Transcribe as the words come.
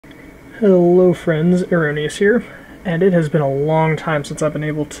Hello friends, AirOhNeeUs here, and it has been a long time since I've been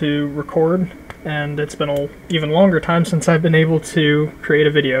able to record, and it's been an even longer time since I've been able to create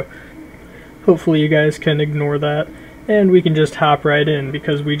a video. Hopefully you guys can ignore that, and we can just hop right in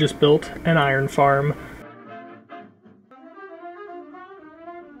because we just built an iron farm.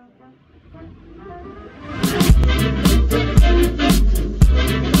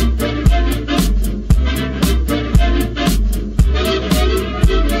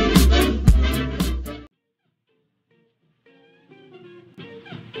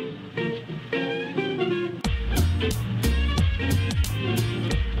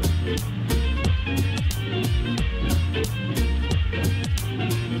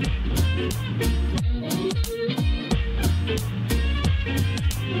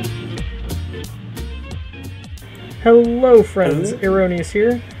 Hello friends, AirOhNeeUs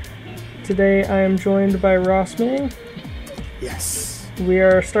here. Today I am joined by Rosmae. Yes. We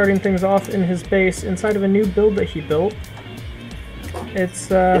are starting things off in his base inside of a new build that he built.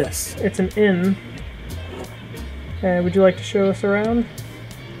 It's it's an inn. Would you like to show us around?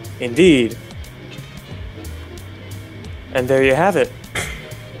 Indeed. And there you have it.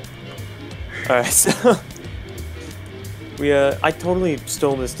 Alright, so I totally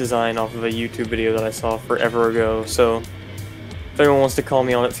stole this design off of a YouTube video that I saw forever ago, so if anyone wants to call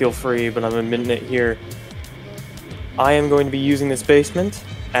me on it, feel free, but I'm admitting it here. I am going to be using this basement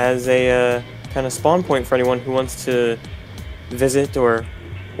as a kind of spawn point for anyone who wants to visit or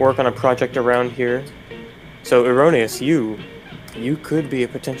work on a project around here. So, AirOhNeeUs, you could be a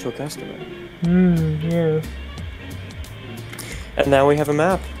potential customer. Yeah. And now we have a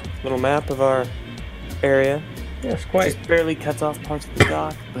map, little map of our area. Yes, quite. Just barely cuts off parts of the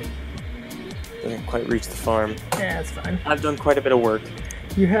dock, but doesn't quite reach the farm. Yeah, it's fine. I've done quite a bit of work.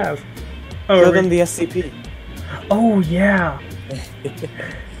 You have. Oh, Show them the SCP. Oh, yeah.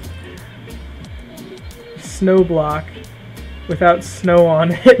 Snow block without snow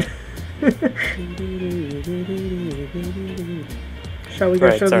on it. Shall we go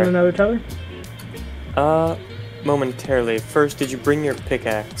show them another tether? Momentarily. First, did you bring your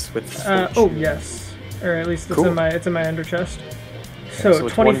pickaxe with? Oh yes. Or at least it's cool. it's in my ender chest. So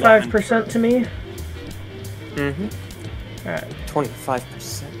 25% to me. Alright.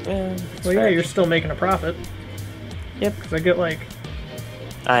 25%. Yeah. Well, yeah, you're still making a profit. Yep. Because I get like.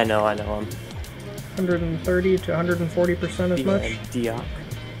 I know. 130 to 140% as much. Dioc.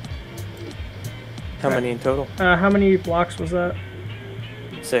 How many in total? How many blocks was that?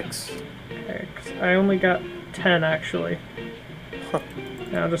 6. Okay, 'cause I only got 10 actually. Huh.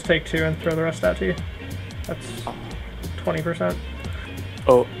 Yeah, I'll just take 2 and throw the rest out to you. That's 20%.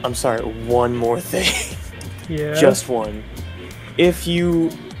 Oh, I'm sorry. One more thing. Yeah. Just one. If you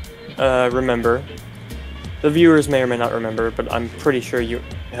remember, the viewers may or may not remember, but I'm pretty sure you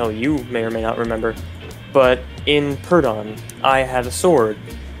may or may not remember. But in Perdon, I had a sword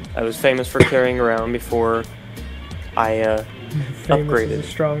I was famous for carrying around before I upgraded. Is a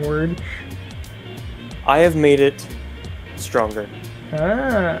strong word. I have made it stronger.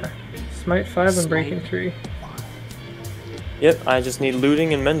 Ah, Smite 5 and Breaking 3. Yep, I just need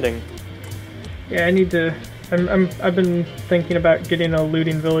looting and mending. Yeah, I need to. I've been thinking about getting a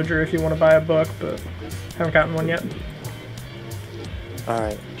looting villager if you want to buy a book, but haven't gotten one yet. All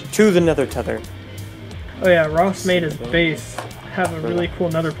right, to the Nether tether. Oh yeah, Ross made his base have a really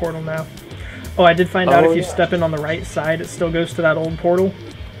cool Nether portal now. Oh, I did find out if you step in on the right side, it still goes to that old portal.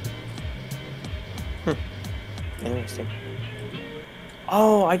 Interesting.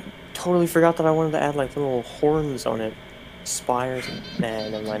 Oh, I totally forgot that I wanted to add like little horns on it. Spires. Nah,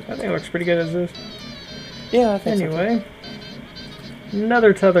 never mind. I think it looks pretty good as is. Yeah, I think anyway.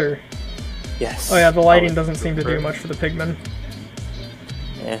 Nether tether. Yes. Oh yeah, the lighting doesn't seem to do much for the pigmen.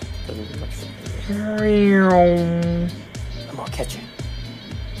 Yeah, doesn't do much. I'm gonna catch it.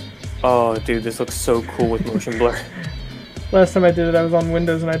 Oh, dude, this looks so cool with motion blur. Last time I did it, I was on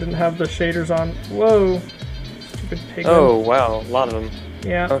Windows and I didn't have the shaders on. Whoa. Stupid pigmen. Oh, wow, a lot of them.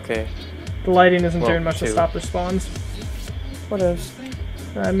 Yeah. Okay. The lighting isn't doing much to stop their spawns. What else?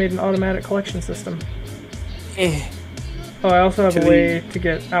 I made an automatic collection system. Eh. Oh, I also have a way to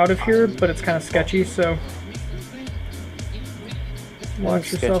get out of here, but it's kind of sketchy, so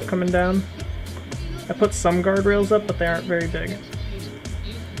watch yourself coming down. I put some guardrails up, but they aren't very big.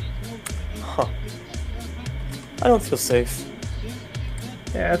 Huh. I don't feel safe.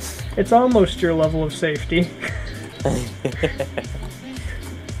 Yeah, it's almost your level of safety.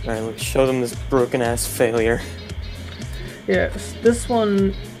 Alright, let's show them this broken-ass failure. Yes, this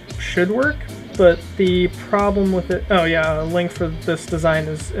one should work, but the problem with it... Oh yeah, a link for this design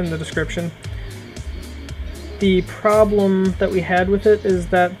is in the description. The problem that we had with it is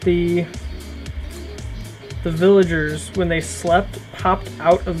that the villagers, when they slept, hopped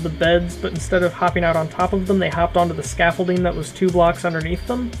out of the beds, but instead of hopping out on top of them, they hopped onto the scaffolding that was 2 blocks underneath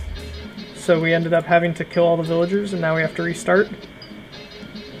them. So we ended up having to kill all the villagers, and now we have to restart.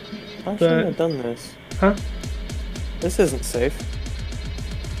 I shouldn't have done this. Huh? This isn't safe.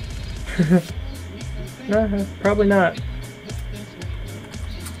 No, probably not.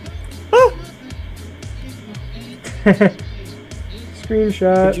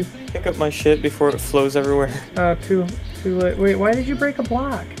 Screenshot. Did you pick up my shit before it flows everywhere? Too late. Wait, why did you break a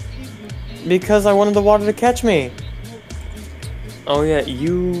block? Because I wanted the water to catch me. Oh yeah,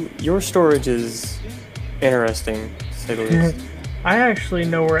 your storage is interesting, to say the least. I actually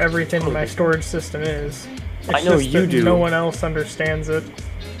know where everything in my storage system is. It's I know just you that do. No one else understands it.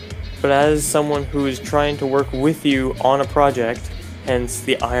 But as someone who is trying to work with you on a project, hence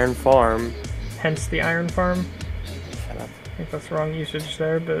the iron farm. Hence the iron farm. Shut up. I think that's the wrong usage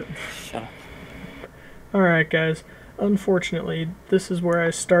there, but... Shut up. Alright guys, unfortunately, this is where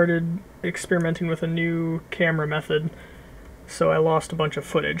I started experimenting with a new camera method, so I lost a bunch of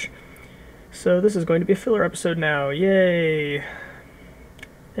footage. So this is going to be a filler episode now, yay!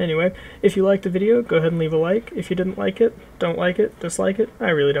 Anyway, if you liked the video, go ahead and leave a like. If you didn't like it, don't like it, dislike it, I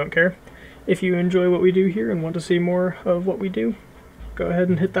really don't care. If you enjoy what we do here and want to see more of what we do, go ahead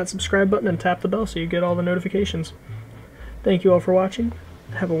and hit that subscribe button and tap the bell so you get all the notifications. Thank you all for watching.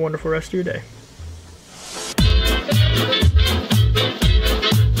 Have a wonderful rest of your day.